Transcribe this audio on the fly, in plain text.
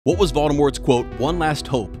What was Voldemort's, quote, one last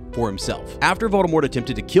hope for himself? After Voldemort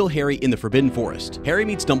attempted to kill Harry in the Forbidden Forest, Harry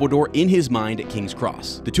meets Dumbledore in his mind at King's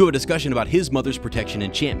Cross. The two have a discussion about his mother's protection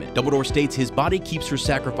enchantment. Dumbledore states his body keeps her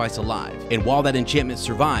sacrifice alive, and while that enchantment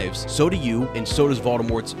survives, so do you, and so does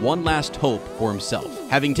Voldemort's one last hope for himself.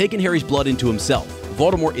 Having taken Harry's blood into himself,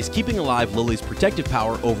 Voldemort is keeping alive Lily's protective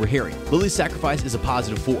power over Harry. Lily's sacrifice is a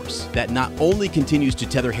positive force that not only continues to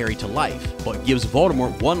tether Harry to life, but gives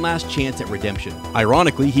Voldemort one last chance at redemption.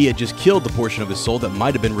 Ironically, he had just killed the portion of his soul that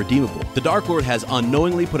might have been redeemable. The Dark Lord has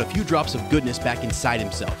unknowingly put a few drops of goodness back inside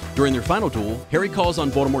himself. During their final duel, Harry calls on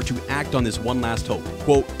Voldemort to act on this one last hope.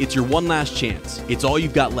 Quote, "It's your one last chance. It's all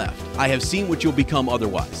you've got left. I have seen what you'll become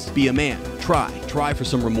otherwise. Be a man. Try for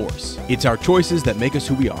some remorse. It's our choices that make us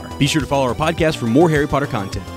who we are." Be sure to follow our podcast for more Harry Potter content.